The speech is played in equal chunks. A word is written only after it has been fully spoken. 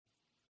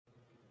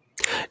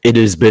It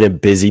has been a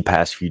busy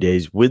past few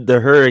days with the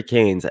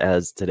Hurricanes,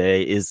 as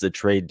today is the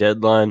trade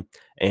deadline,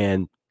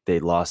 and they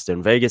lost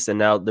in Vegas, and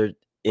now they're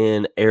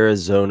in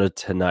Arizona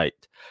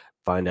tonight.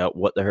 Find out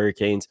what the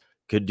Hurricanes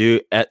could do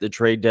at the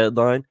trade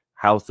deadline,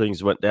 how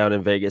things went down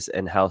in Vegas,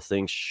 and how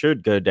things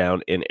should go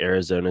down in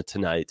Arizona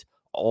tonight.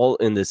 All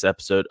in this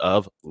episode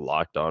of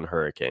Locked On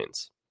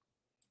Hurricanes.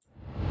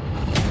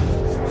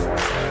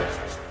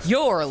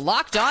 You're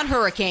Locked On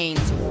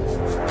Hurricanes,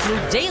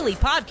 your daily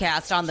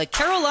podcast on the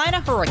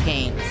Carolina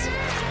Hurricanes.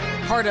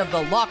 Part of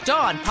the Locked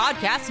On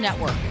Podcast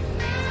Network.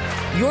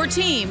 Your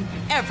team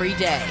every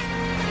day.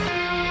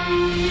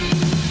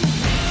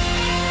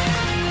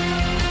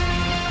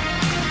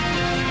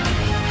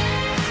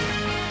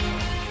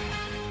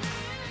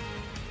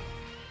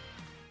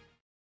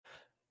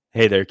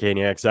 Hey there,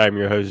 Caniacs. I'm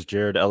your host,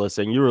 Jared Ellis,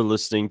 and you are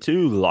listening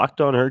to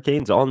Locked On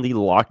Hurricanes on the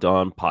Locked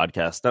On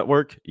Podcast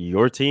Network,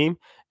 your team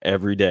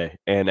every day.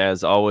 And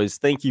as always,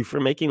 thank you for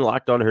making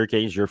Locked On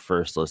Hurricanes your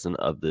first listen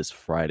of this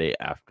Friday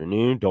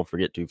afternoon. Don't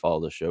forget to follow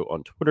the show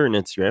on Twitter and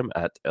Instagram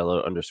at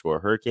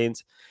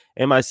LO_Hurricanes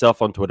and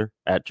myself on Twitter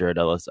at Jared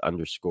Ellis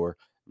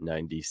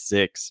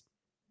 _96.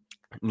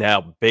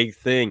 Now, big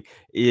thing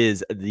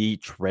is the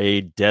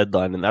trade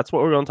deadline, and that's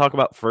what we're going to talk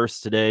about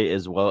first today,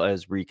 as well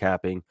as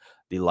recapping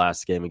the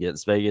last game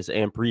against Vegas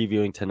and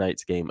previewing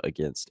tonight's game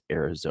against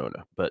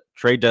Arizona. But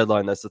trade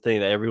deadline, that's the thing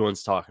that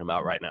everyone's talking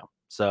about right now.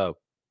 So,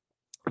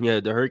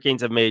 the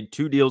Hurricanes have made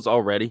two deals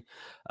already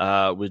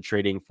with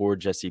trading for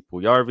Jesse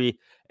Puljujarvi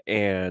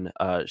and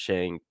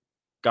Shane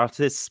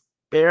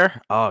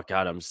Gostisbehere. Oh,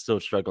 God, I'm still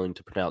struggling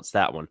to pronounce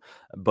that one.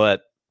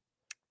 But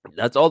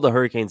that's all the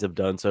Hurricanes have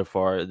done so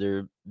far.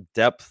 Their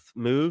depth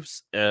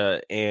moves,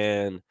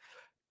 and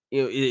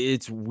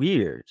it's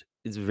weird.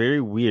 It's very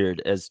weird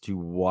as to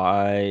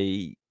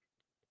why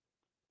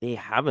they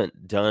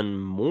haven't done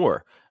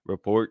more.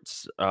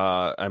 Reports,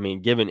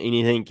 given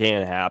anything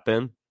can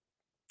happen,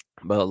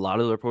 but a lot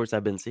of the reports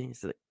I've been seeing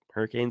is that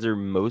Hurricanes are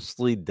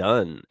mostly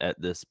done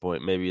at this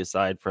point, maybe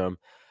aside from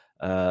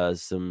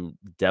some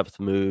depth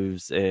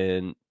moves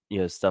and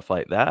stuff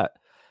like that.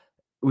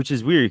 Which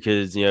is weird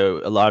because,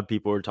 a lot of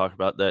people were talking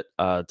about that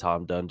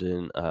Tom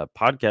Dundon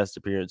podcast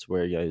appearance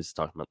where he's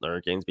talking about the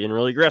Hurricanes being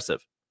really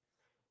aggressive.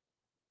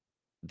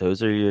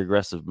 Those are your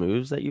aggressive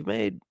moves that you've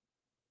made.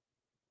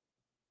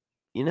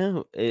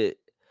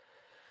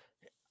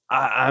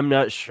 I'm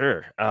not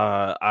sure.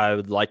 I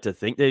would like to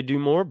think they do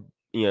more.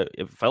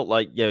 It felt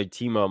like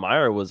Timo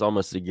Meier was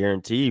almost a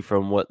guarantee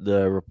from what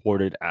the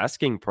reported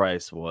asking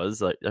price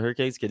was. Like the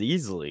Hurricanes could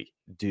easily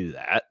do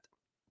that,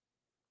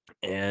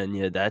 and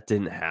that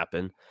didn't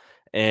happen.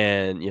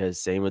 And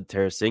same with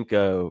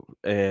Tarasenko,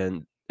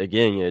 and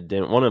again,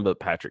 didn't want him, but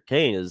Patrick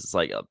Kane is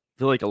like I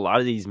feel like a lot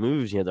of these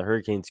moves, the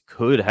Hurricanes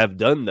could have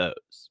done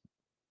those,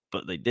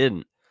 but they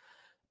didn't.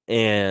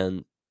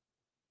 And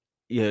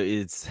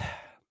it's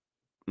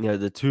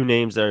the two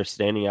names that are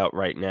standing out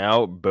right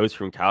now, both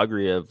from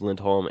Calgary, of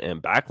Lindholm and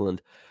Backlund.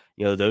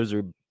 Those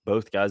are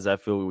both guys I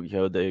feel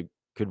they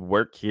could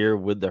work here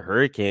with the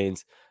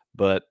Hurricanes,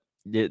 but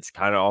it's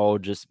kind of all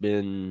just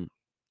been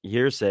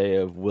hearsay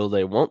of will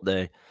they, won't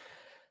they.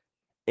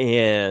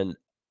 And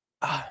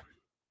I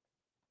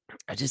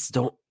just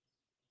don't.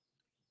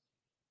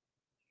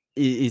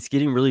 It's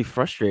getting really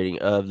frustrating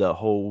of the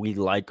whole we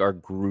like our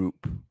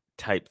group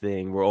type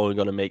thing. We're only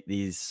going to make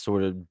these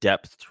sort of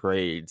depth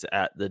trades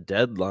at the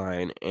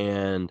deadline,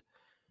 and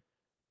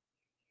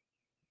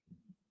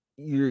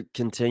you're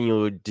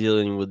continually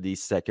dealing with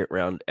these second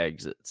round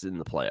exits in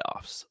the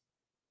playoffs.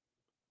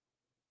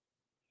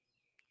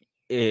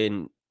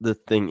 And the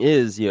thing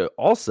is,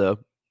 also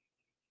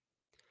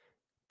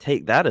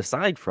take that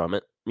aside from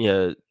it,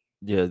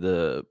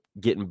 the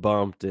getting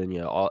bumped and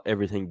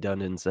everything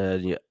done and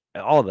said,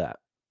 all that.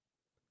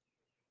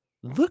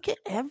 Look at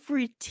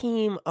every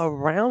team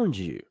around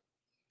you.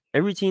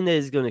 Every team that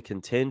is going to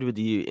contend with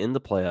you in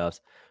the playoffs,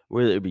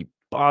 whether it be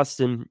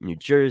Boston, New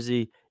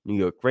Jersey, New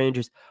York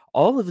Rangers,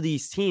 all of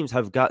these teams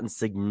have gotten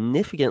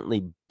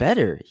significantly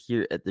better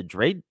here at the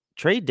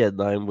trade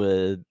deadline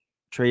with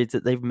trades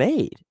that they've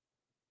made.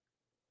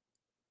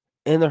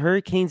 And the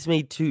Hurricanes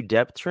made two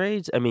depth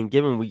trades. I mean,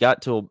 given we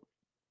got till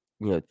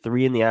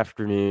 3 in the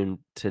afternoon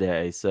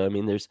today, so I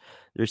mean, there's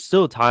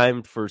still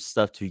time for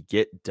stuff to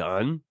get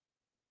done.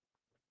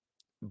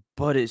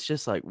 But it's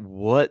just like,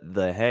 what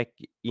the heck?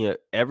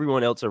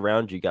 Everyone else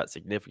around you got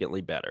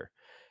significantly better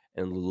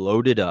and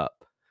loaded up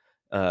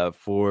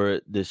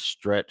for this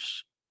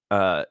stretch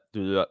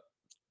through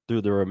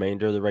the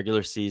remainder of the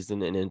regular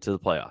season and into the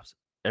playoffs.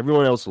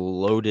 Everyone else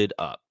loaded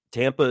up.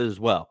 Tampa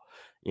as well.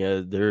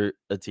 They're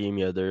a team,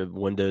 their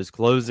window's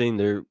closing.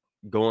 They're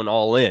going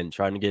all in,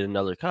 trying to get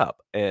another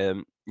cup.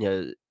 And,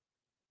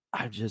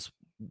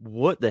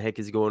 what the heck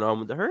is going on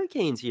with the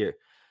Hurricanes here?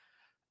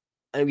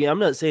 I mean, I'm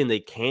not saying they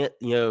can't,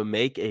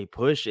 make a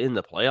push in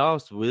the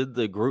playoffs with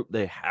the group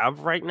they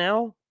have right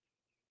now.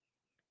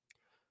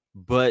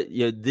 But,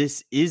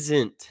 this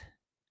isn't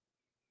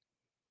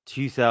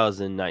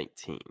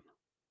 2019.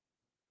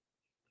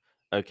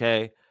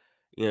 Okay?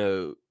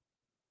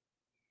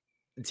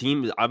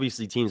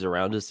 teams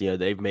around us,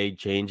 they've made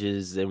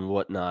changes and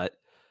whatnot.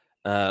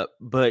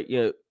 But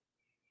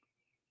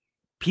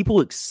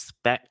people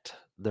expect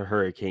the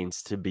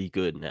Hurricanes to be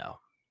good now.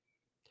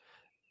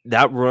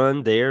 That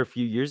run there a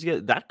few years ago,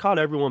 that caught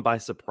everyone by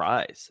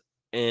surprise,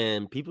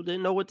 and people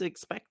didn't know what to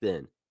expect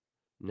then.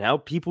 Now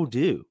people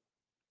do,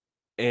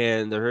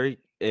 and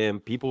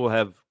and people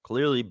have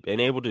clearly been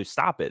able to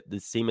stop it.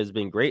 This team has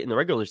been great in the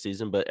regular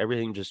season, but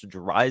everything just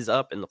dries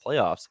up in the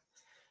playoffs.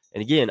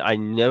 And again, I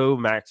know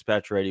Max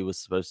Pacioretty was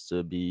supposed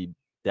to be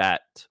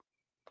that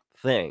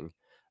thing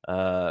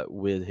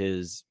with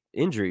his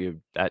injury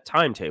at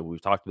timetable.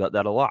 We've talked about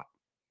that a lot.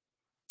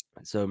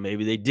 So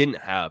maybe they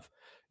didn't have,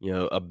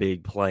 a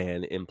big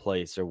plan in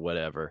place or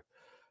whatever.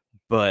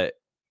 But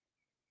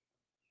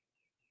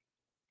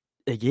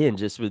again,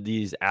 just with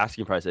these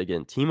asking prices,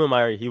 again, Timo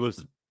Meier, he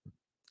was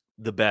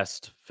the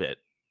best fit,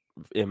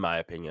 in my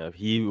opinion.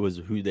 He was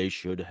who they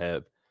should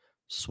have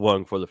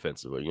swung for the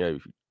fences with.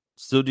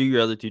 Still do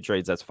your other two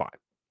trades, that's fine.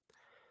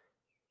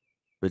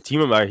 But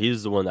Timo Meier,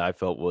 he's the one that I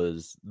felt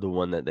was the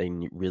one that they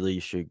really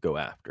should go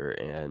after.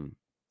 And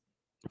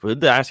with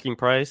the asking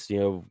price,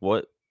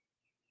 what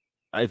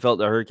I felt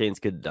the Hurricanes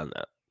could have done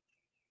that.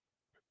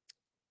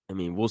 I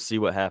mean, we'll see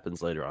what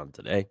happens later on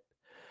today.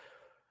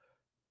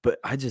 But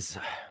I'm just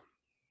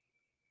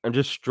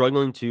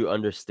struggling to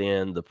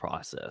understand the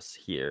process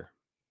here.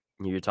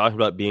 You're talking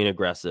about being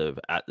aggressive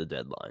at the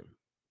deadline.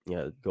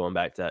 Going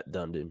back to that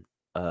Dundon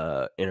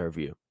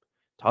interview.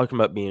 Talking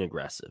about being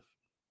aggressive.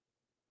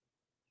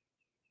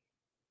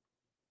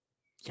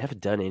 You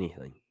haven't done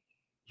anything.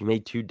 You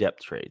made 2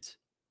 depth trades.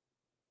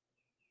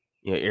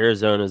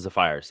 Arizona's a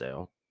fire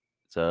sale.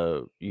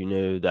 So you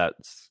knew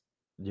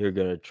you're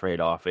going to trade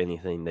off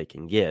anything they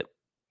can get.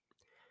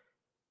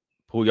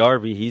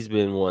 Puljujarvi, he's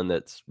been one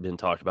that's been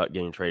talked about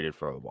getting traded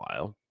for a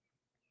while.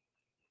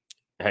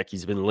 Heck,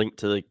 he's been linked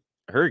to the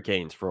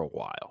Hurricanes for a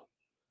while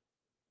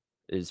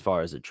as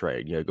far as a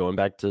trade. Going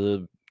back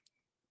to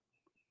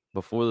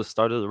before the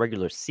start of the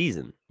regular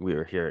season, we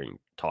were hearing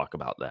talk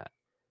about that.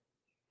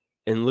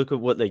 And look at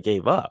what they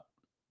gave up.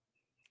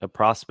 A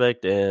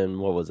prospect and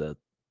what was it?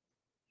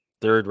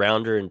 3rd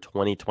rounder in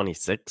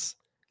 2026.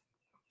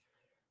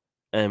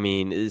 I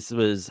mean, this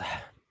was...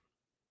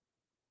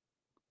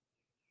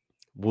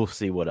 We'll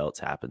see what else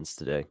happens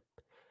today.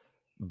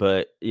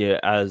 But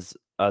as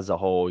a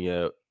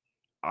whole,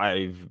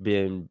 I've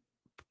been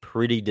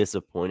pretty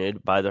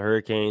disappointed by the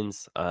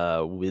Hurricanes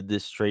with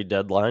this trade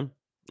deadline.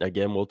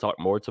 Again, we'll talk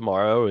more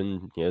tomorrow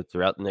and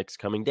throughout the next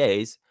coming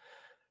days.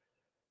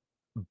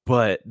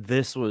 But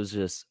this was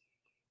just,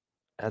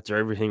 after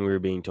everything we were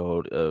being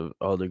told of,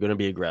 they're going to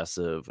be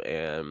aggressive,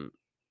 and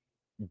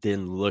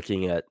then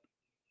looking at,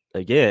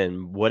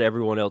 again, what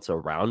everyone else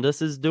around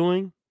us is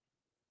doing,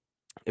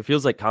 it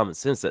feels like common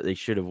sense that they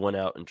should have went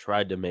out and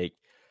tried to make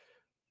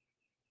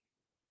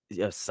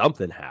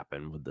something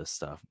happen with this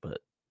stuff, but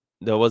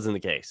that wasn't the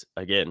case.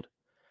 Again,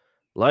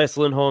 Elias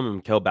Lindholm and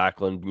Mikael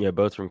Backlund,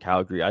 both from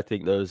Calgary, I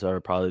think those are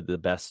probably the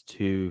best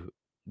 2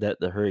 that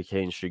the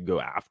Hurricanes should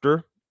go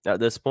after at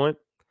this point.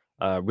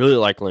 Really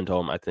like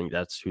Lindholm. I think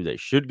that's who they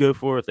should go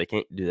for. If they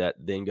can't do that,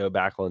 then go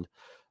Backlund.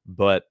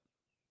 But,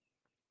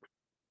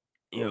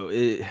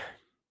 even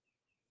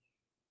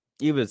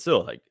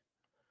still, like,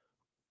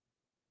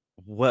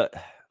 what?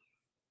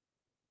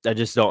 I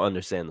just don't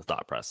understand the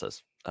thought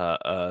process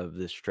of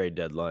this trade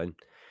deadline.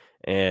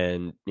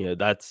 And,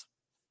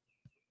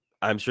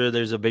 I'm sure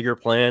there's a bigger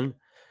plan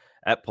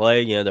at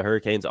play. The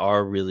Hurricanes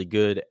are really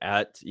good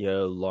at,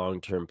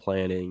 long-term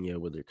planning,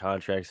 with their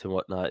contracts and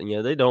whatnot.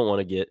 And, they don't want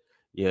to get,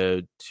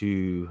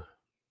 too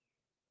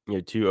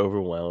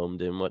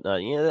overwhelmed and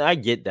whatnot. I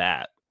get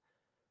that.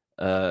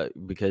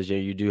 Because,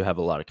 you do have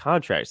a lot of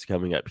contracts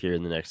coming up here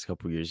in the next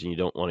couple of years, and you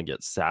don't want to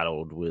get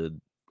saddled with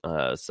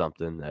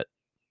something that,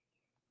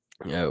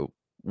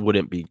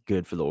 wouldn't be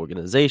good for the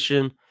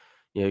organization.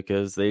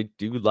 Because they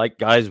do like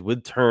guys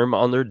with term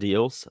on their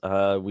deals.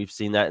 We've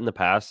seen that in the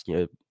past.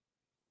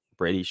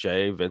 Brady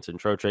Shea, Vincent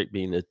Trocheck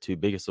being the 2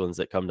 biggest ones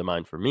that come to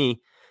mind for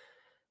me.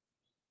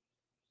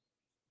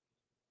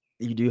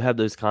 You do have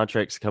those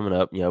contracts coming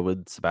up,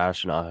 with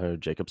Sebastian Aho,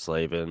 Jacob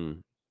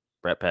Slavin,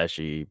 Brett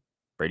Pesce,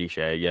 Brady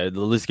Shea. The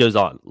list goes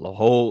on. The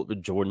whole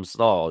Jordan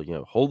Staal,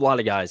 whole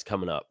lot of guys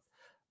coming up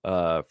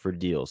for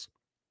deals.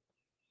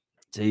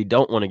 So you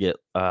don't want to get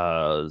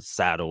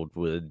saddled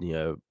with,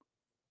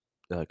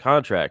 a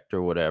contract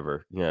or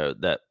whatever,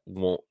 that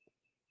won't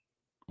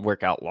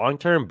work out long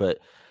term. But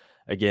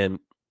again,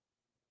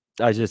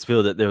 I just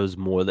feel that there was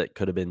more that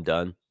could have been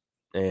done,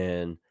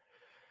 and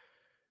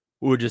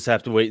we'll just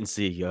have to wait and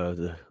see.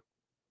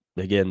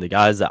 The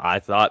guys that I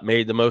thought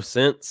made the most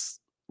sense,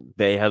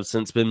 they have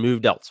since been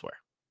moved elsewhere.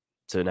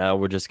 So now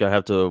we're just gonna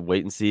have to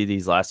wait and see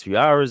these last few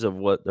hours of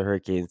what the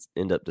Hurricanes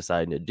end up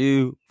deciding to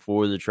do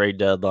for the trade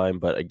deadline.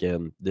 But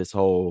again, this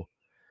whole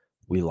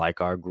we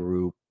like our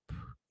group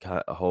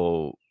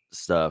whole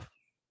stuff,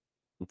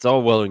 it's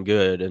all well and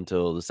good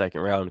until the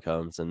second round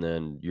comes, and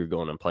then you're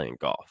going and playing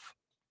golf.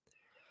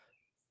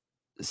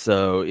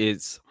 So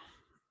it's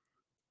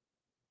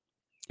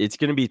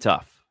going to be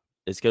tough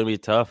It's going to be a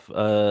tough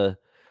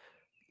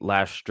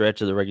last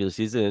stretch of the regular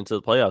season into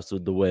the playoffs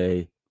with the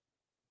way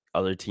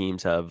other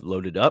teams have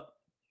loaded up.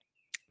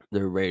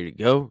 They're ready to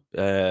go.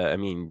 I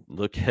mean,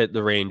 look at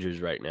the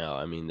Rangers right now.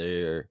 I mean,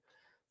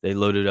 they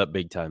loaded up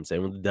big time.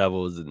 Same with the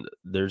Devils, and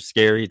they're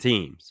scary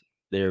teams.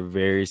 They're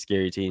very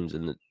scary teams,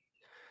 and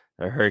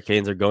the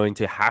Hurricanes are going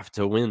to have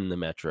to win the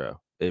Metro,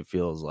 it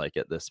feels like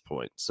at this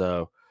point.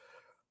 So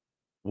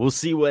we'll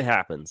see what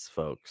happens,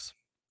 folks.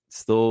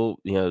 Still,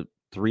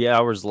 3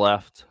 hours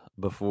left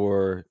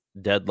before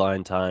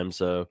deadline time,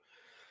 so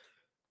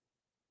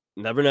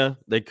never know.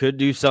 They could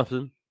do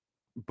something,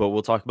 but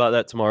we'll talk about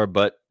that tomorrow.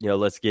 But,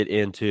 let's get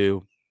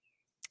into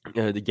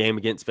the game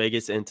against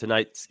Vegas and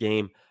tonight's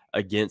game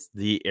against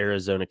the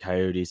Arizona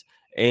Coyotes.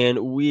 And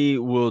we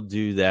will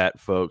do that,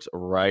 folks,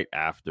 right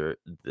after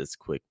this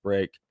quick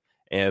break.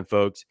 And,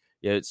 folks,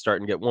 it's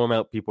starting to get warm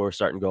out. People are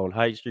starting to go on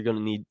hikes. You're going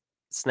to need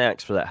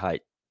snacks for that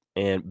hike.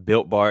 And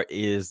Built Bar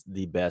is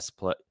the best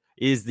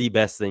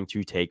thing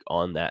to take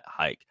on that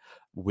hike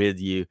with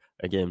you.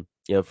 Again,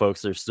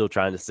 folks are still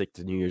trying to stick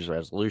to New Year's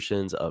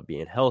resolutions of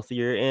being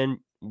healthier, and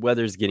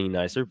weather's getting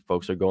nicer.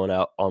 Folks are going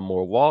out on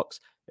more walks,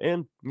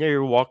 and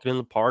you're walking in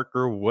the park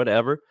or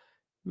whatever.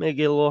 May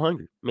get a little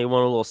hungry, may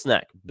want a little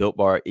snack. Built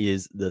Bar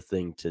is the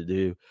thing to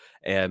do.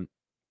 And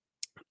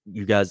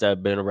you guys that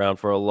have been around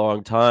for a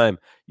long time,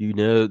 you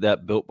know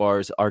that Built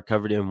Bars are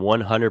covered in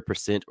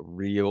 100%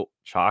 real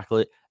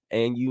chocolate,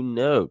 and you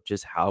know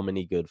just how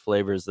many good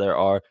flavors there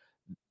are.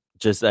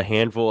 Just a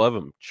handful of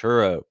them.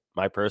 Churro,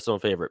 my personal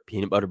favorite,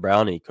 peanut butter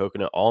brownie,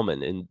 coconut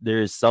almond, and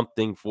there's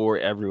something for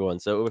everyone.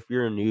 So if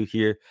you're new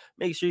here,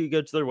 make sure you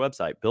go to their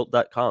website,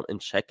 built.com,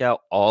 and check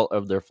out all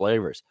of their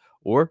flavors.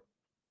 Or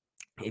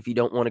if you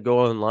don't want to go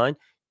online,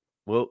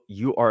 well,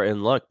 you are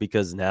in luck,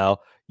 because now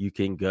you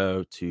can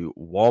go to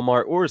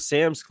Walmart or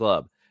Sam's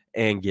Club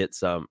and get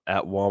some.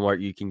 At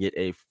Walmart, you can get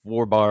a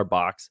 4-bar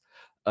box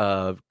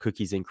of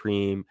cookies and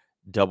cream,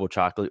 double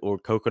chocolate, or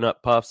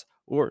coconut puffs.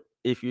 Or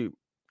if you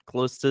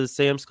close to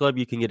Sam's Club,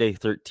 you can get a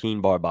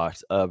 13-bar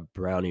box of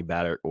brownie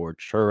batter or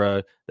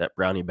churro. That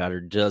brownie batter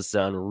does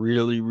sound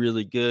really,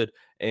 really good.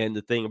 And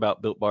the thing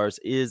about Built Bars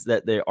is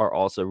that they are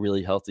also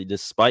really healthy,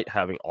 despite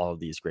having all of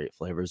these great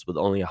flavors with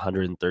only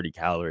 130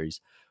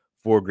 calories,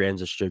 4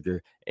 grams of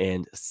sugar,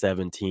 and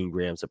 17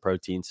 grams of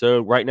protein.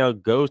 So right now,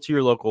 go to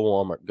your local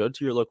Walmart, go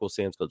to your local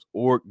Sam's Clubs,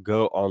 or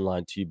go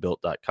online to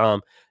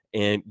built.com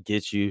and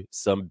get you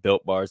some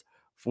Built Bars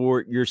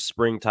for your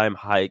springtime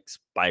hikes,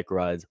 bike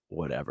rides,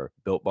 whatever.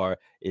 Built Bar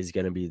is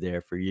going to be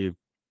there for you.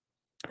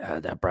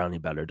 That brownie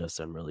batter does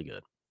sound really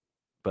good.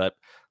 But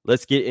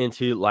let's get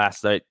into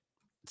last night's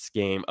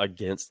game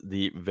against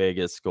the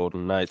Vegas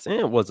Golden Knights. And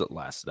it wasn't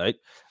last night.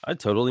 I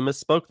totally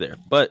misspoke there.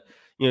 But,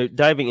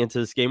 diving into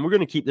this game, we're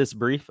going to keep this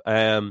brief.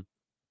 It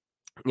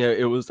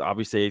was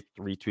obviously a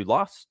 3-2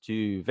 loss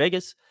to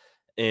Vegas.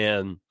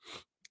 And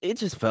it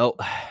just felt,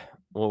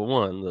 well,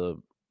 one,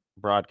 the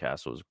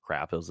broadcast was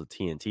crap. It was a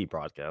TNT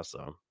broadcast,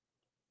 so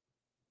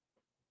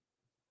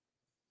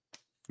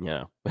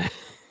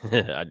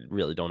I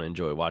really don't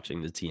enjoy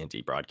watching the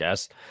TNT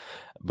broadcast.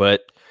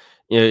 But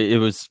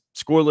it was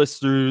scoreless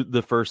through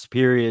the first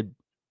period.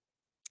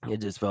 It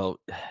just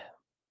felt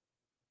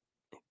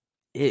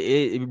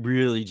it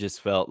really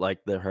just felt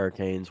like the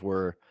Hurricanes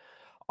were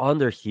on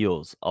their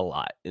heels a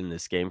lot in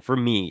this game, for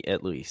me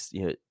at least.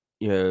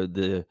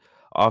 The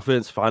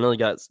offense finally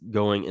got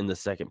going in the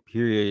second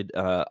period.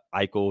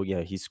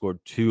 Eichel, he scored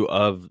 2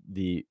 of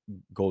the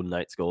Golden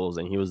Knights goals,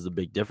 and he was the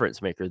big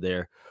difference maker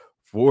there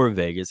for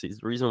Vegas. He's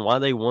the reason why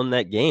they won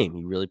that game.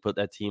 He really put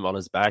that team on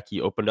his back.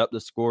 He opened up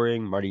the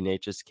scoring. Marty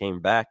Necas came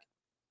back.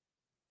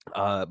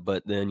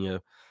 But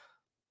then,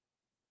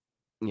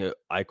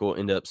 Eichel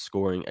ended up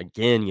scoring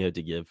again,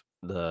 to give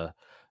the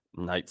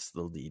Knights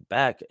the lead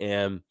back.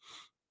 And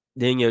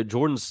then,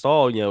 Jordan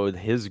Staal, with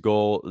his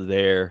goal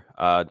there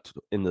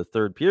in the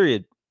third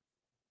period,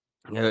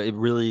 it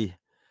really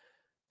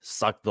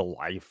sucked the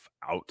life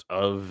out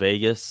of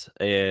Vegas.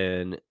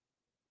 And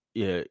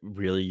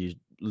really, you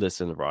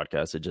listen to the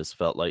broadcast, it just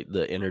felt like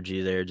the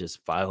energy there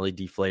just finally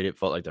deflated. It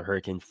felt like the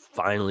Hurricanes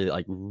finally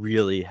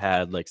really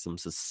had some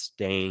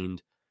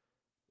sustained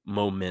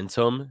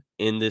momentum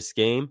in this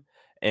game.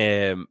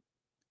 And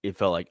it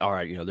felt like, all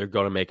right, they're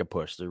going to make a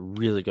push. They're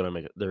really going to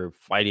make it. They're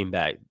fighting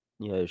back,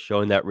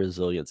 showing that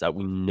resilience that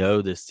we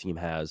know this team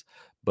has.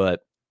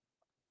 But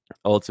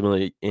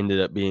ultimately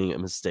ended up being a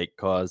mistake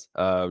cause.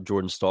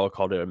 Jordan Staal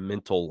called it a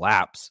mental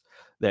lapse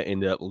that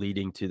ended up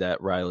leading to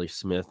that Riley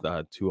Smith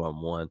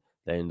 2-on-1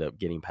 that ended up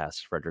getting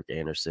past Frederik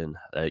Andersen.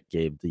 That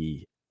gave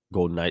the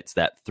Golden Knights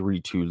that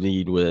 3-2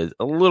 lead with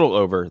a little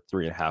over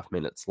 3.5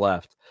 minutes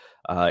left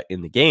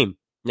in the game.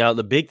 Now,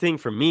 the big thing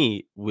for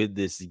me with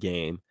this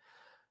game,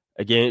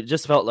 again, it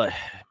just felt like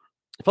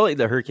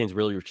the Hurricanes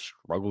really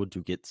struggled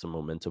to get some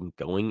momentum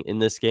going in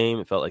this game.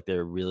 It felt like they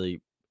were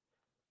really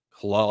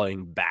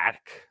clawing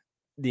back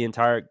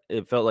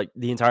it felt like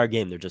the entire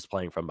game they're just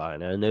playing from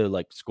behind. And I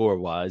know,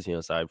 score-wise,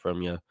 aside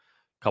from a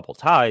couple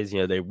ties,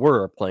 they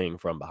were playing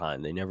from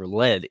behind. They never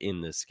led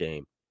in this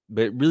game.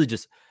 But it really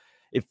just,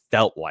 it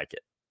felt like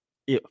it.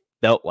 It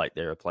felt like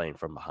they were playing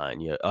from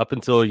behind. Up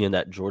until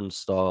that Jordan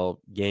Stahl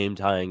game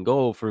tying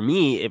goal, for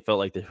me, it felt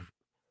like they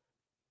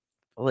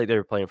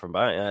were playing from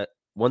behind.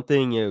 One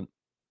thing,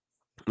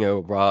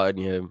 Rod,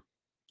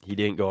 he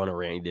didn't go on a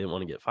rant. He didn't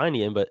want to get fined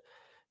again. But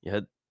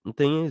the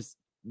thing is,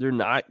 they're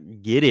not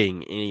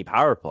getting any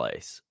power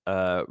plays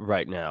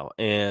right now,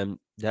 and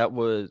I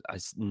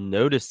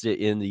noticed it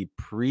in the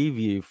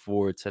preview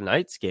for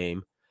tonight's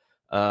game,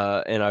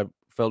 and I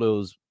felt it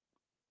was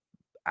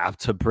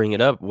apt to bring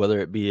it up, whether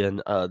it be in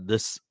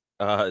this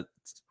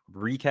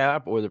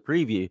recap or the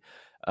preview.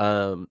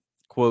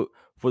 Quote,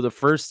 for the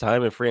first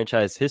time in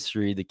franchise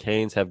history, the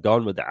Canes have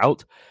gone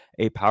without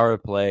a power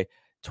play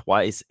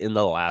twice in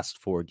the last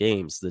 4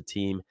 games. The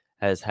team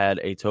has had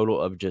a total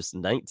of just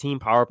 19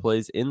 power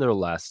plays in their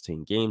last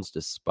 10 games,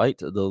 despite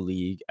the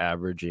league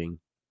average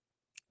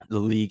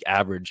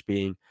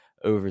being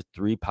over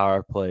 3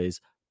 power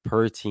plays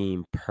per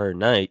team per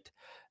night.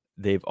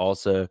 They've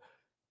also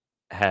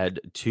had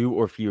 2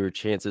 or fewer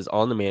chances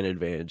on the man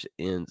advantage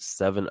in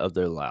 7 of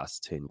their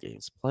last 10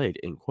 games played,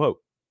 end quote.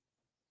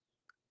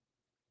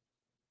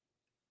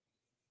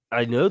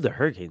 I know the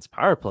Hurricanes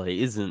power play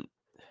isn't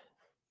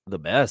the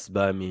best,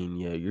 but I mean,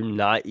 you're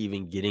not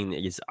even getting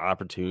these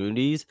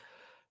opportunities.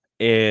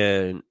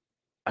 And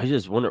I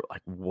just wonder,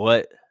 like,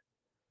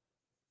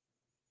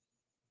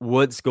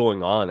 what's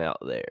going on out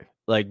there?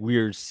 Like,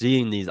 we're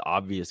seeing these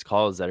obvious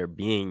calls that are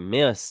being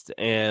missed,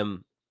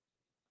 and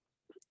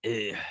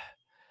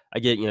I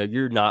get,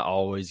 you're not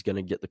always going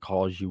to get the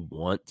calls you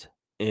want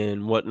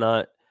and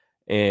whatnot.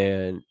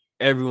 And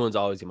everyone's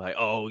always going to be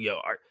like, oh,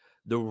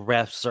 the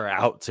refs are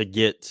out to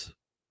get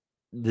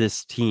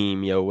this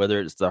team, whether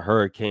it's the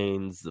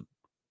Hurricanes, the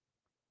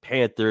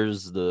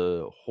Panthers,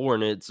 the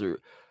Hornets, or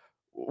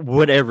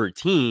whatever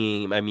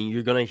team. I mean,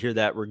 you're going to hear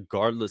that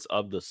regardless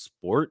of the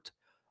sport,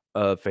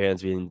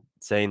 fans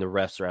saying the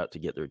refs are out to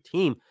get their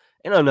team.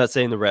 And I'm not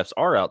saying the refs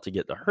are out to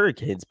get the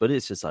Hurricanes, but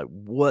it's just like,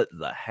 what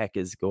the heck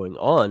is going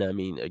on? I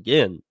mean,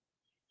 again,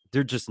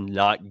 they're just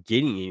not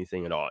getting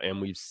anything at all. And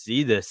we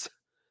see this,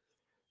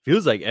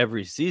 feels like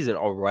every season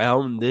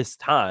around this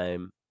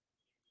time,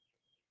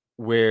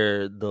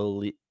 where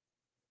the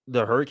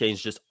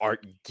Hurricanes just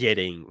aren't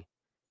getting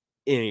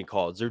any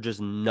calls. They're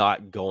just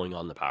not going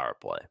on the power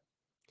play.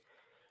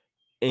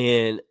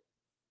 And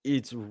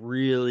it's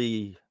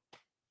really,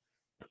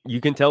 you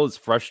can tell it's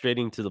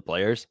frustrating to the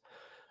players.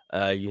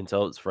 You can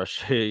tell it's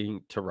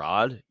frustrating to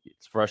Rod.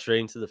 It's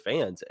frustrating to the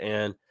fans.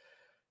 And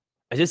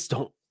I just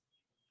don't,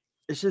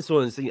 it's just one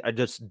of those things. I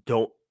just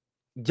don't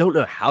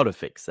know how to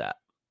fix that.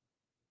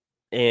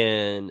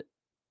 And,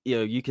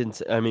 you can,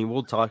 I mean,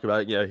 we'll talk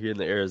about it, here in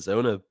the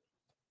Arizona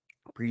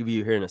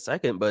preview here in a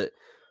second, but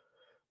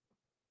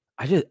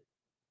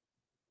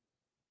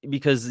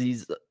because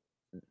these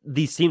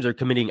teams are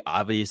committing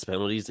obvious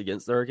penalties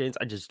against the Hurricanes,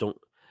 I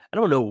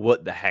don't know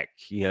what the heck,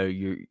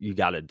 you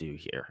got to do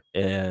here.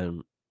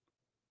 And,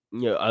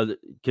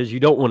 because you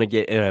don't want to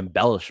get an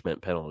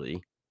embellishment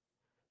penalty.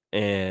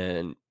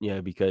 And,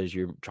 because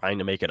you're trying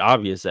to make it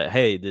obvious that,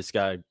 hey, this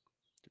guy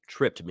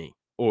tripped me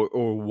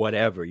or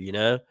whatever,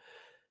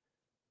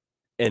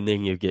 and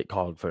then you get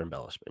called for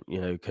embellishment,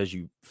 because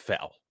you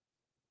fell.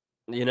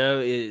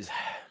 It's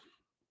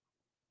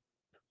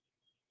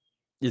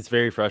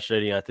very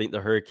frustrating. I think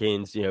the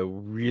Hurricanes,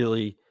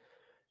 really,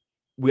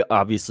 we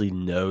obviously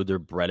know their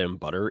bread and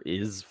butter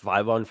is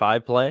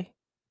 5-on-5 play,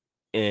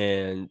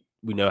 and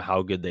we know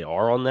how good they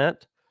are on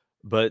that.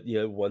 But,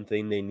 one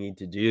thing they need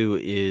to do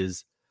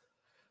is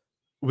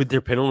with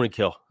their penalty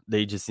kill,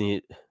 they just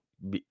need,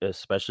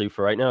 especially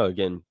for right now,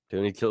 again,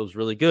 penalty kill is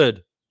really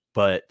good,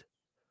 but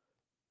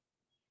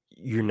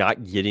you're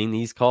not getting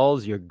these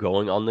calls. You're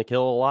going on the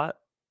kill a lot.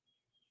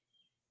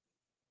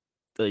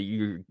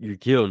 Your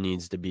kill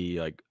needs to be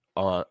like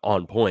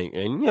on point,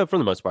 and for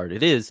the most part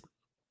it is.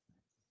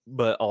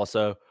 But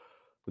also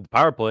with the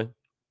power play,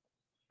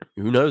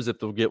 who knows if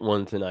they'll get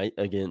one tonight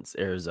against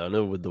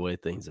Arizona with the way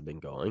things have been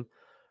going.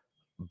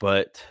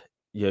 But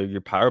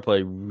your power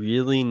play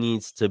really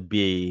needs to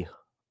be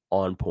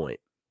on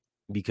point,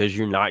 because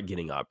you're not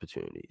getting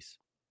opportunities.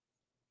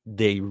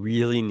 They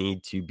really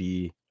need to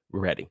be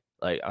ready.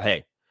 Like,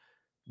 hey,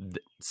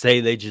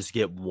 say they just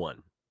get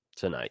one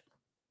tonight.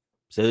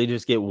 So they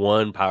just get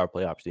one power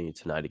play opportunity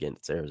tonight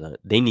against Arizona.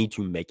 They need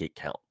to make it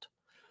count.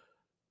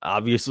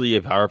 Obviously,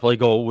 a power play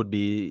goal would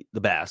be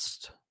the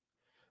best.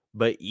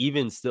 But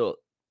even still,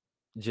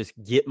 just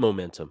get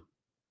momentum.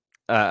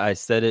 I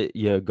said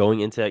it, going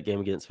into that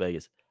game against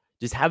Vegas.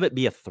 Just have it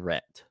be a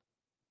threat.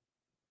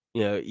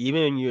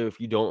 Even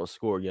if you don't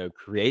score,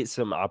 create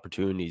some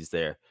opportunities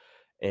there.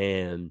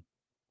 And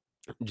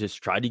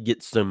just try to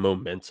get some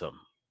momentum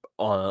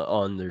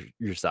on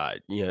your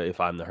side. If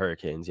I'm the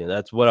Hurricanes,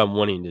 that's what I'm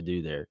wanting to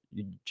do there.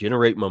 You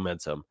generate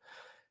momentum.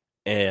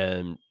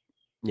 And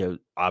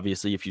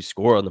obviously if you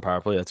score on the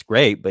power play, that's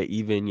great, but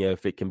even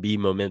if it can be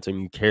momentum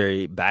you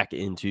carry back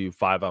into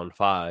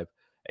 5-on-5,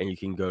 and you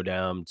can go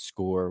down,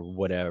 score,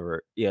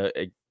 whatever,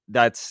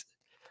 that's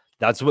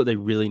what they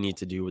really need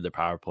to do with their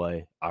power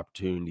play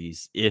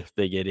opportunities if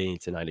they get any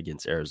tonight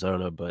against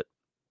Arizona. But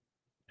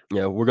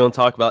We're going to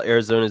talk about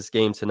Arizona's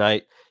game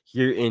tonight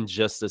here in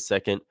just a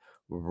second,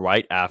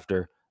 right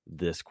after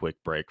this quick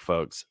break,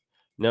 folks.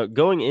 Now,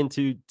 going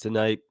into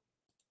tonight,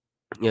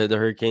 the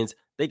Hurricanes,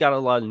 they got a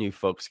lot of new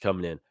folks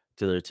coming in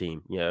to their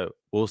team.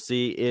 We'll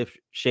see if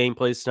Shane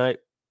plays tonight.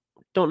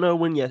 Don't know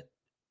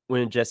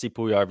when Jesse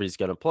Puljujarvi is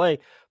going to play,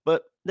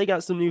 but they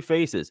got some new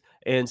faces,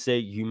 and say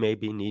you may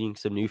be needing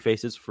some new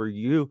faces for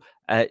you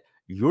at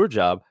your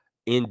job.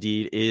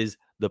 Indeed is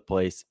the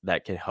place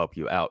that can help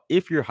you out.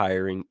 If you're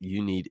hiring,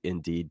 you need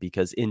Indeed,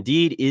 because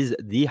Indeed is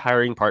the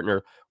hiring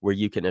partner where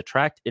you can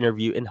attract,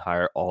 interview, and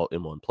hire all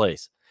in one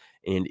place.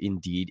 And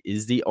Indeed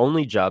is the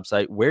only job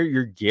site where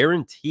you're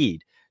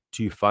guaranteed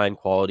to find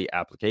quality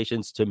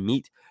applications to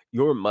meet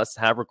your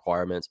must-have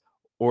requirements,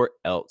 or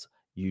else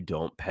you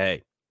don't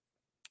pay.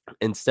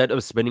 Instead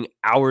of spending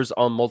hours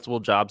on multiple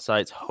job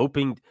sites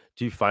hoping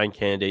to find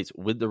candidates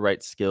with the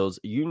right skills,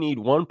 you need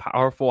one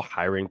powerful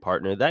hiring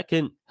partner that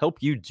can help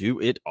you do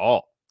it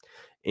all.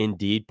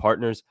 Indeed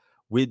partners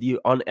with you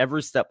on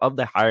every step of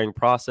the hiring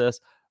process.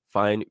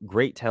 Find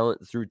great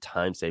talent through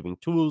time-saving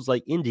tools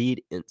like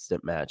Indeed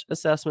Instant Match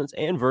assessments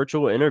and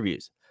virtual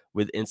interviews.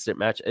 With Instant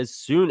Match, as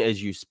soon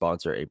as you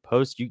sponsor a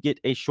post, you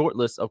get a short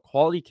list of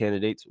quality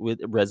candidates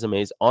with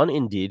resumes on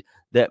Indeed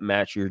that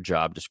match your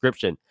job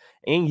description,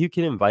 and you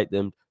can invite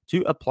them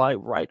to apply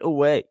right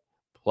away.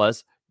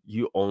 Plus,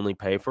 you only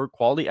pay for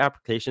quality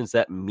applications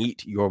that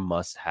meet your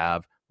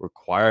must-have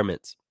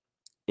requirements.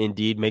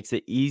 Indeed makes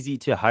it easy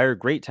to hire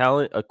great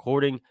talent.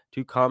 According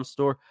to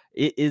Comscore,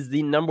 it is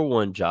the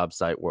 #1 job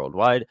site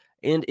worldwide,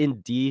 and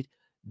Indeed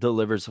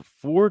delivers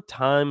 4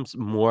 times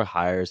more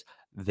hires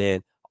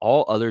than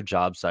all other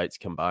job sites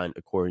combined,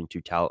 according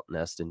to Talent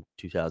Nest in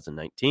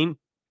 2019.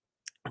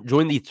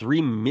 Join the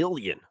 3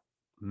 million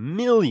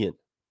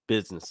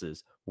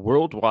businesses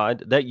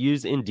worldwide that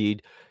use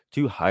Indeed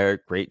to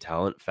hire great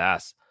talent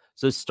fast.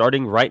 So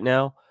starting right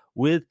now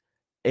with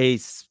a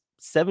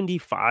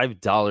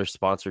 $75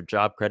 sponsored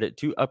job credit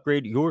to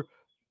upgrade your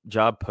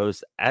job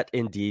post at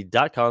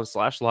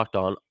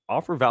Indeed.com/lockedon.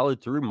 Offer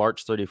valid through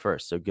March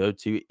 31st. So go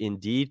to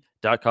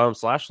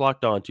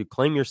Indeed.com/lockedon to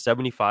claim your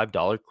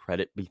 $75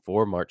 credit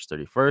before March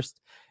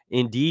 31st.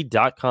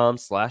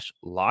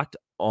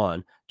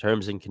 Indeed.com/lockedon.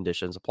 Terms and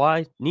conditions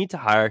apply. Need to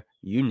hire?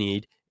 You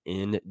need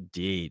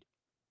Indeed.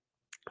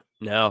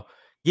 Now,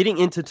 getting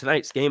into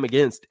tonight's game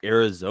against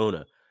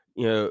Arizona,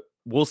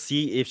 we'll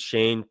see if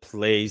Shane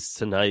plays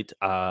tonight.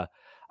 I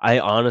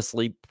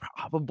honestly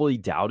probably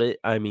doubt it.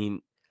 I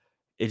mean,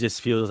 it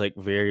just feels like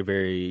very,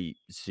 very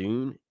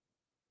soon.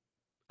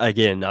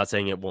 Again, not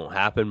saying it won't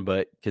happen,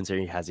 but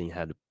considering he hasn't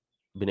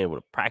been able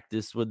to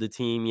practice with the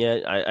team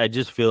yet, I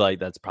just feel like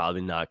that's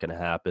probably not going to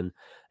happen.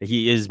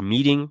 He is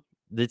meeting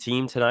the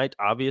team tonight,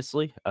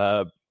 obviously.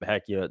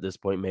 Heck, at this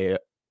point may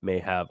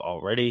have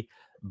already,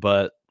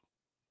 but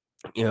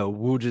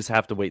we'll just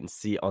have to wait and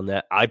see on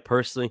that. I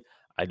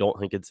don't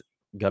think it's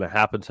gonna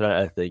happen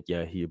tonight. I think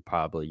he'd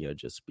probably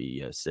just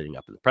be sitting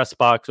up in the press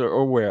box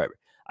or wherever.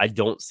 I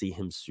don't see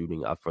him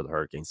suiting up for the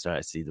Hurricanes tonight.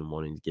 I see them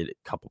wanting to get a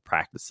couple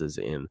practices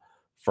in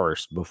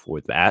first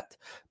before that,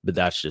 but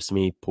that's just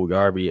me.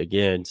 Puljujarvi,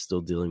 again,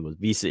 still dealing with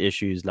visa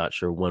issues. Not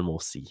sure when we'll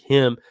see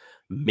him.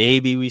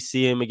 Maybe we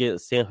see him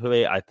against San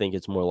Jose. I think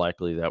it's more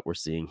likely that we're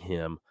seeing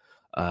him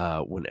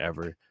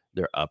whenever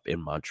they're up in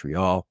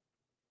Montreal.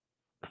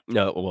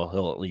 No, well,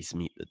 he'll at least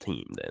meet the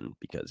team then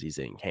because he's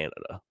in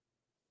Canada.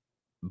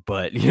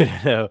 But,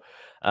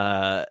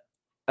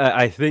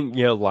 I think,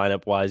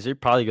 lineup-wise, you're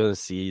probably going to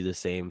see the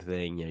same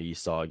thing, you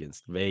saw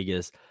against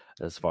Vegas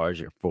as far as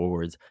your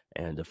forwards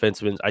and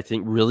defensemen. I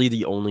think really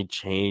the only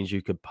change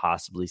you could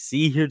possibly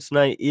see here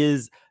tonight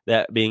is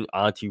that being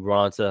Antti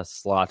Raanta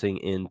slotting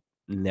in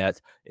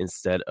net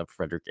instead of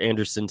Frederik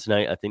Andersen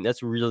tonight. I think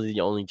that's really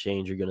the only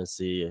change you're going to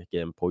see.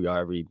 Again,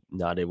 Puljujarvi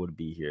not able to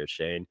be here.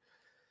 Shane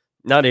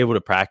not able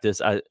to practice.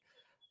 I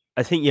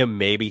think,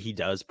 maybe he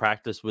does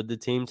practice with the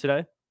team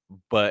today,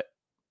 but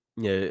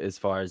as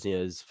far as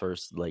his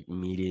first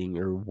meeting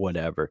or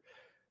whatever,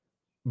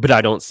 but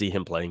I don't see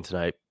him playing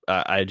tonight.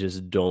 I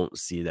just don't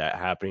see that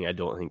happening. I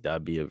don't think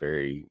that'd be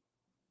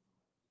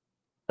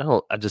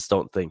I just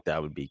don't think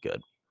that would be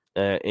good.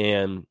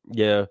 And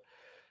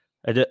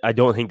I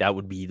don't think that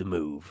would be the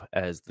move,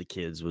 as the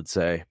kids would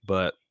say.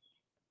 But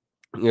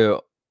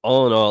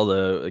all in all,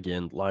 though,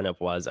 again, lineup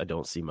wise, I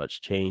don't see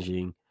much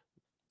changing.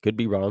 Could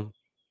be wrong.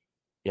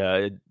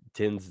 It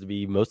tends to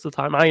be most of the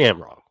time I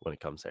am wrong when it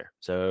comes there.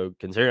 So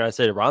considering I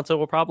said Raanta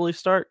will probably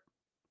start,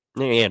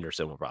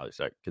 Andersen will probably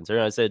start.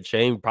 Considering I said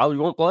Shane probably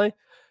won't play,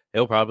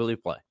 he'll probably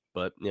play.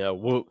 But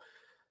we'll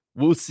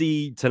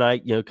see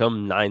tonight.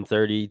 Come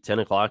 9:30, 10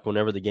 o'clock,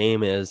 whenever the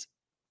game is.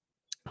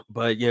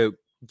 But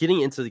getting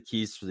into the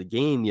keys for the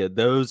game,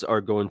 those are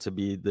going to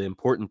be the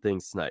important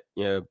things tonight.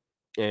 And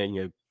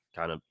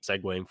kind of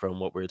segueing from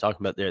what we were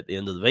talking about there at the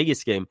end of the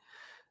Vegas game.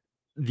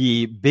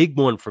 The big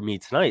one for me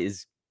tonight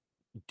is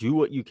do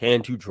what you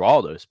can to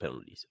draw those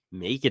penalties.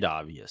 Make it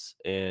obvious.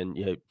 And,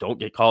 don't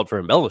get called for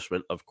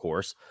embellishment, of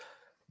course.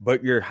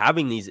 But you're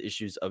having these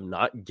issues of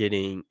not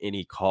getting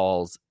any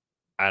calls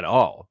at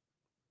all.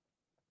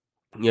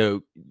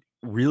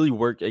 really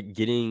work at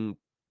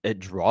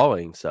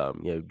drawing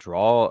some,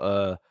 draw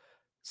a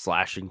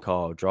slashing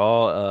call,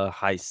 draw a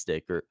high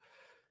stick, or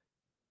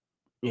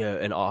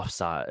an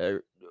offside,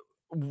 or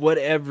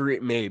whatever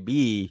it may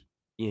be.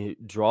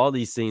 Draw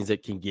these things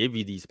that can give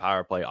you these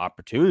power play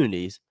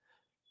opportunities.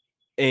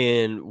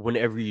 And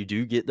whenever you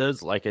do get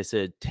those, like I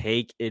said,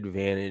 take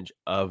advantage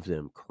of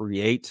them,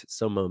 create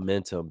some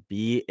momentum,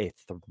 be a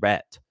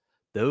threat.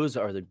 Those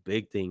are the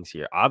big things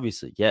here.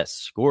 Obviously, yes,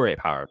 score a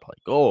power play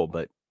goal,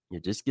 but you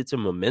just get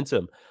some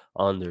momentum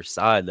on their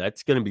side.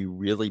 That's going to be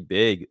really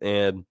big.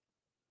 And,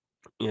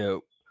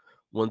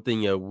 one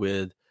thing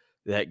with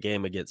that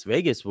game against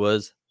Vegas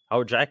was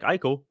how Jack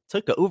Eichel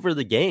took over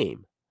the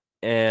game.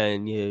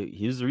 And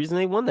he was the reason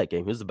they won that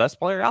game. He was the best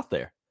player out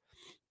there.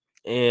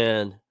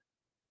 And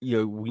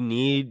we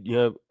need,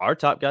 our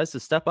top guys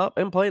to step up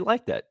and play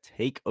like that.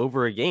 Take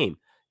over a game.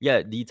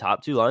 Yeah, the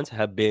top two lines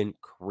have been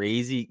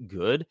crazy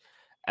good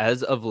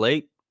as of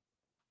late.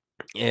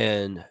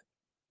 And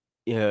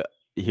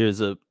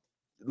here's a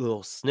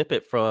little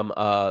snippet from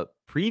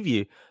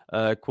preview.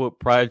 Quote,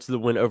 prior to the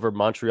win over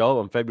Montreal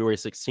on February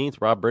 16th,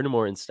 Rob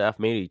Brind'Amour and staff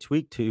made a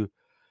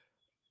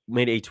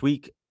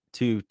tweak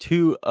to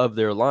two of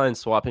their lines,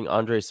 swapping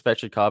Andrei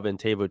Svechnikov and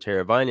Teuvo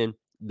Teravainen.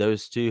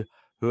 Those two,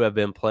 who have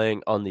been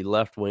playing on the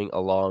left wing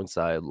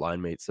alongside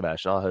line mates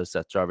Sebastian Aho,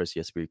 Seth Jarvis,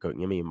 Jesper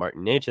Kotkaniemi, and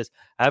Martin Necas,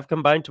 have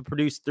combined to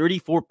produce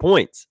 34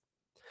 points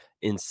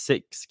in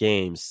 6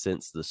 games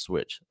since the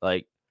switch.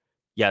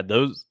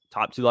 Those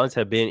top two lines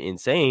have been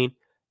insane.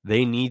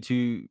 They need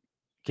to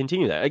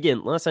continue that.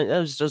 Again, last night, that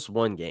was just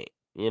one game,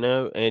 and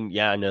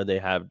I know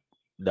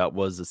that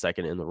was the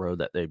second in the row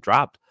that they've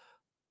dropped.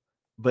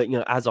 But,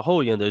 as a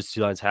whole, those two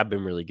lines have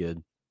been really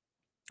good.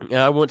 And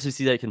I want to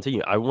see that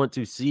continue. I want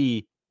to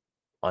see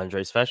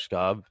Andrei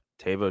Svechnikov,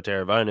 Teuvo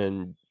Teravainen,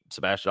 and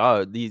Sebastian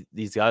Aho,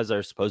 these guys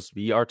are supposed to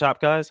be our top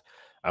guys.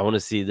 I want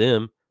to see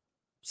them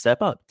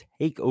step up,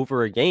 take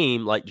over a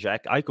game like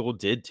Jack Eichel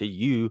did to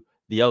you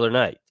the other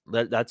night.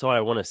 That's what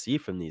I want to see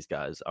from these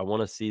guys. I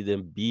want to see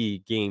them be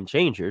game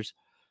changers,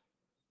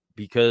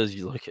 because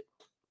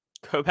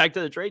go back to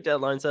the trade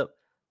deadline.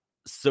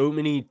 So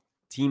many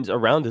teams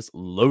around us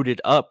loaded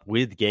up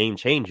with game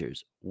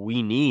changers.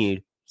 We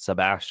need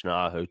Sebastian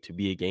Aho to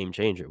be a game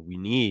changer. We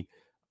need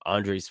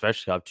Andrei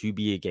Svechnikov to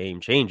be a game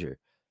changer.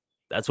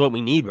 That's what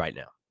we need right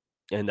now.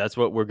 And that's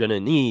what we're going to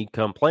need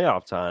come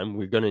playoff time.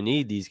 We're going to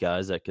need these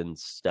guys that can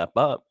step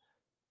up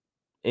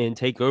and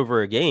take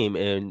over a game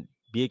and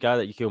be a guy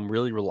that you can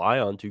really rely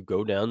on to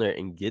go down there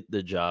and get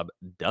the job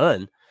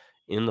done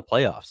in the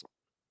playoffs.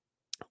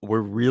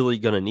 We're really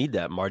going to need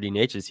that. Marty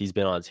Necas, he's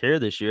been on his hair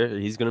this year.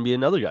 He's going to be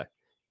another guy.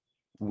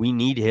 We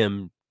need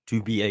him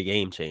to be a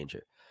game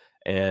changer.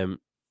 And,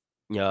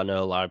 I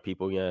know a lot of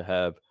people,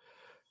 have,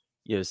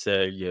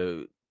 said,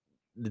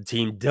 the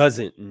team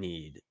doesn't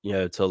need,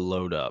 to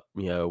load up,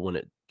 when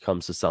it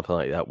comes to something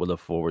like that with a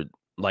forward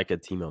like a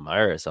Timo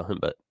Meier or something.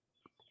 But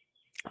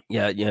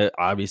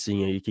obviously,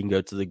 you can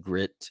go to the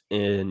grit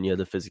and,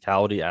 the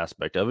physicality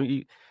aspect of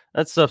it.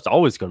 That stuff's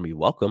always going to be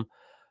welcome.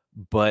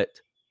 But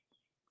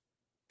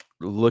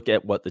look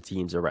at what the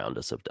teams around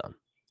us have done.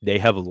 They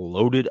have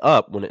loaded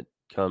up when it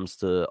comes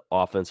to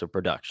offensive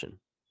production.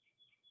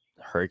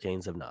 The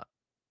Hurricanes have not.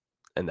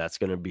 And that's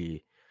going to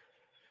be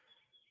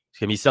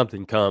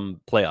something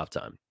come playoff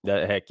time.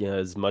 That heck,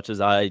 as much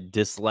as I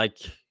dislike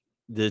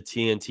the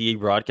TNT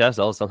broadcast,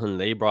 all something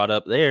they brought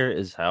up there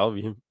is how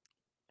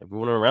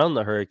everyone around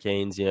the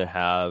Hurricanes,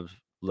 have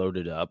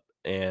loaded up,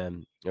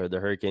 and the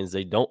Hurricanes,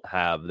 they don't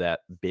have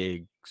that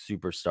big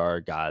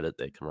superstar guy that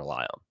they can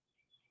rely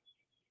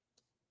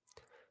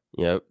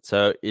on.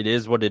 So it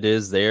is what it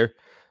is there.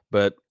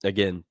 But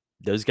again,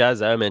 those guys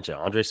that I mentioned,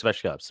 Andrei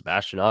Svechnikov,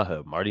 Sebastian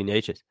Aho, Marty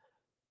Necas,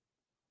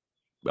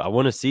 I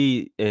want to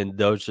see, and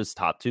those just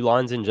top two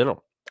lines in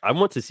general, I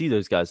want to see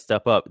those guys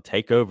step up and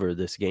take over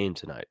this game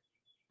tonight.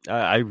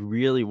 I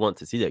really want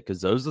to see that,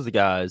 because those are the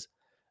guys.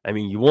 I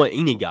mean, you want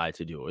any guy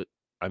to do it.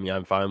 I mean,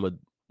 I'm fine with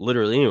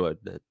literally anyone.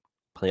 The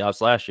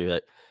playoffs last year,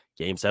 that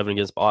Game 7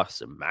 against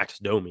Boston, Max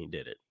Domi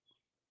did it.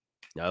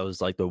 That was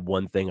the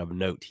one thing of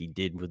note he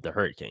did with the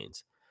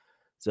Hurricanes.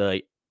 So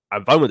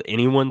I'm fine with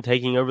anyone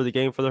taking over the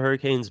game for the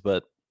Hurricanes,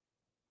 but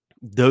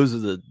those are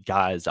the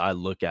guys I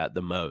look at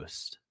the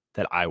most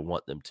that I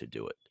want them to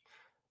do it.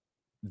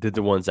 They're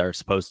the ones that are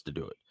supposed to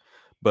do it.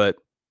 But,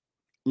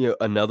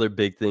 another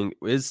big thing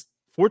is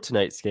for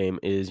tonight's game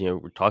is,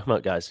 we're talking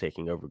about guys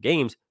taking over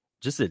games.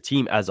 Just the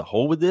team as a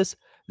whole with this,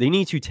 they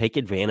need to take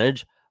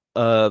advantage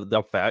of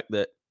the fact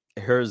that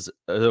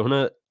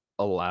Arizona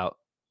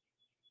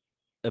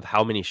of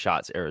how many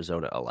shots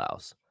Arizona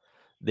allows.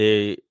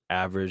 They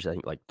average, I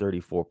think,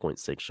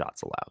 34.6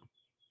 shots allowed.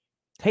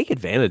 Take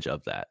advantage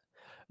of that,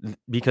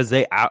 because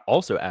they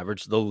also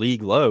average the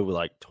league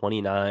low,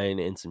 29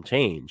 and some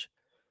change.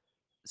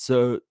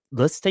 So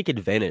let's take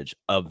advantage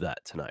of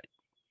that tonight.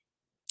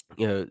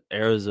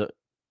 Arizona,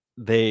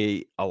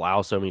 they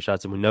allow so many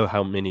shots, and we know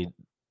how many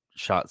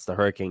shots the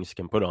Hurricanes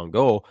can put on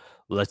goal.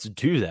 Let's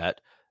do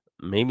that.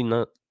 Maybe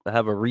not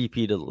have a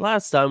repeat of the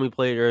last time we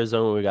played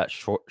Arizona. We got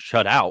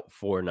shut out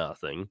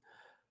 4-0.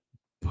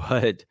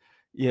 But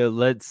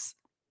let's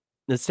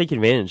take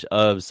advantage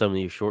of some of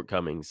these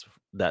shortcomings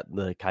that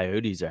the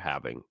Coyotes are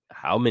having.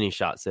 How many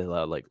shots they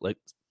allow? Like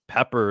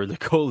pepper the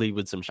goalie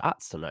with some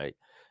shots tonight,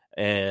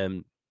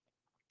 and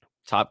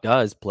top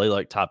guys play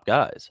like top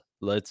guys.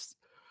 Let's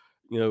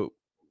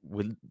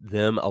with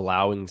them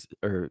allowing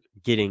or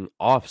getting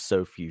off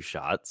so few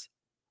shots,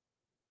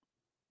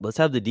 let's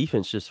have the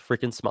defense just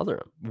freaking smother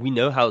them. We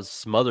know how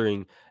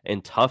smothering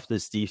and tough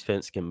this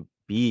defense can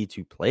be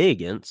to play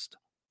against.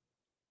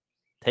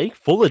 Take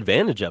full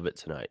advantage of it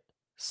tonight.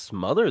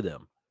 Smother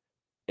them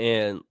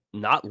and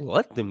not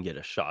let them get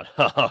a shot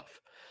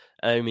off.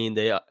 I mean,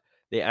 they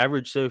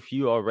average so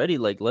few already.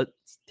 Like,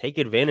 let's take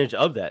advantage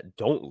of that.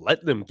 Don't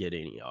let them get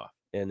any off,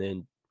 and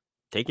then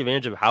take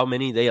advantage of how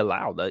many they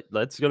allow.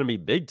 That's going to be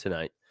big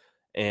tonight,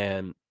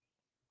 and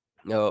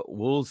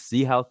we'll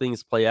see how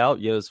things play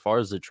out. As far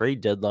as the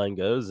trade deadline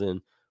goes,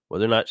 and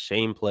whether or not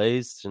Shane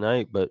plays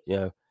tonight. But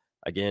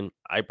again,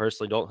 I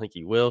personally don't think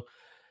he will.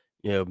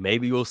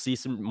 Maybe we'll see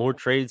some more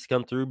trades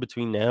come through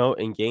between now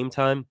and game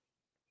time.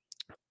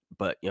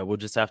 But we'll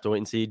just have to wait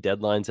and see.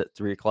 Deadline's at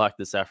 3:00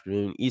 this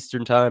afternoon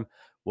Eastern time.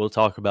 We'll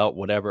talk about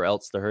whatever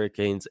else the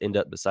Hurricanes end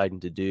up deciding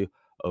to do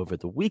over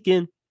the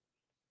weekend.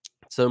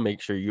 So make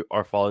sure you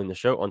are following the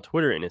show on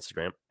Twitter and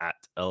Instagram at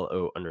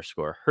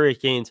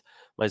LO_Hurricanes.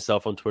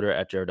 Myself on Twitter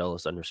at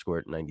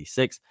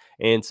JaredEllis_96.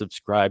 And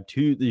subscribe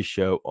to the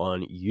show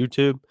on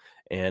YouTube.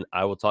 And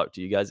I will talk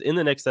to you guys in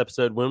the next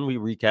episode when we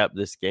recap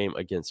this game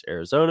against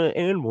Arizona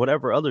and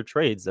whatever other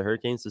trades the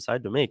Hurricanes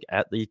decide to make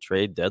at the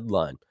trade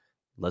deadline.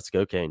 Let's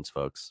go Canes,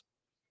 folks.